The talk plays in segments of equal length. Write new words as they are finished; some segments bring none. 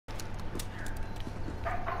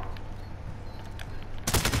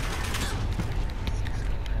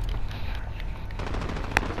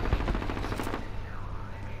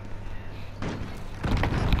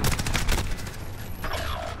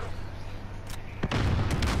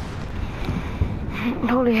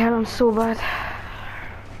Holy hell, I'm so bad.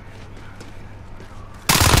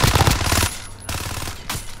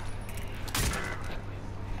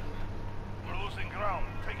 We're losing ground.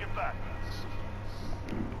 Take it back.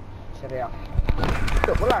 ശരിയാ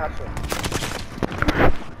പൊള്ളാകത്തു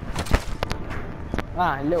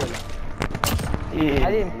ഇല്ല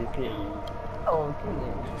പോല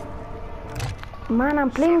Man,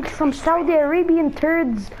 I'm playing some Saudi Arabian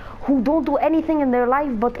turds who don't do anything in their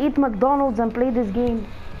life but eat McDonald's and play this game.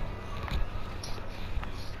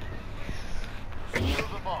 Secure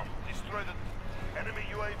the bomb. Destroy the enemy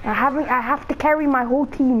UAV. I have to carry my whole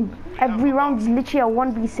team. Every round is literally a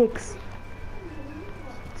 1v6.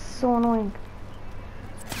 It's so annoying.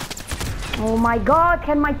 Oh my god,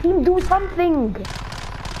 can my team do something?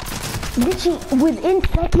 Literally,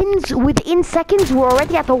 within seconds, we're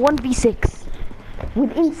already at a 1v6.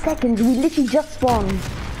 Within seconds, we literally just spawned.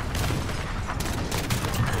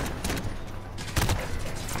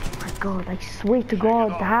 Oh my god, I swear to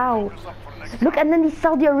god, how? Look, and then these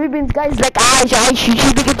Saudi Arabians guys like,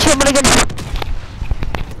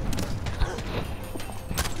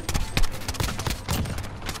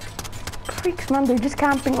 freaks, man, they're just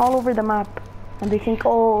camping all over the map. And they think,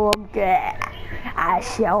 oh, I'm good.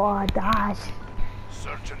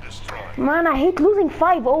 Search and destroy. Man, I hate losing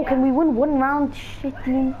 5-0. Can we win one round? Shit,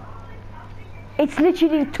 team. It's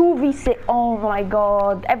literally 2v6. Oh my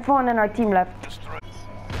god. Everyone in our team left. Destroy.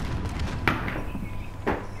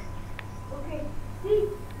 Okay, see,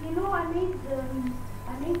 you know I made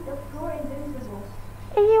the floor invincible.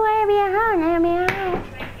 You wanna be a home, let me out.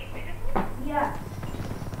 Yeah.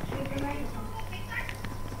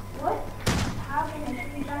 What happened is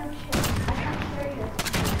we done shit. I can't show you.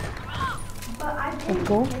 But I didn't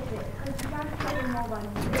go. get it because you can't show it nobody.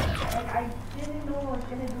 Like I didn't know I was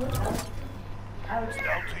gonna do it. I was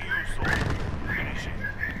Down to you, Soul. Finish it.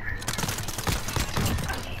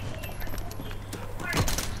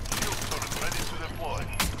 Shield turret ready to deploy.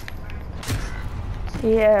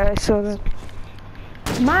 Yeah, I saw that.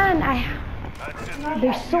 Man, That's it.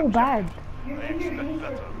 they're so bad. your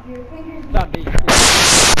fingers your fingers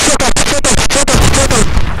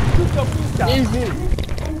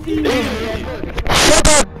Shut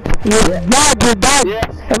up! You're bad.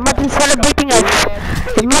 Imagine celebrating a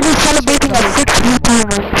 6v2,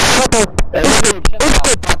 man. Shut up.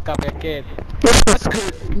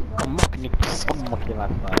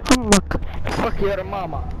 Fuck your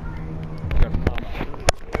mama.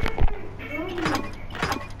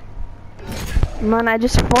 Man, I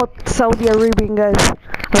just fought Saudi Arabian guys. I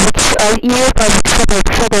was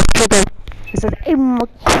like, shut up. He said, hey, oh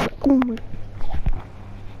my.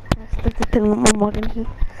 I started telling my mom,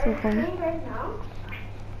 so funny. right now.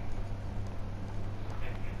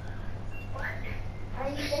 Are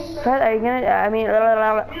you saying that? Fred, are you gonna,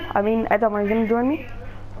 Adam, are you gonna join me?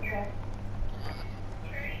 Okay.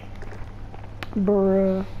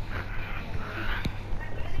 Bruh.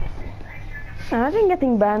 Imagine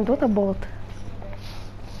getting banned, what a bot.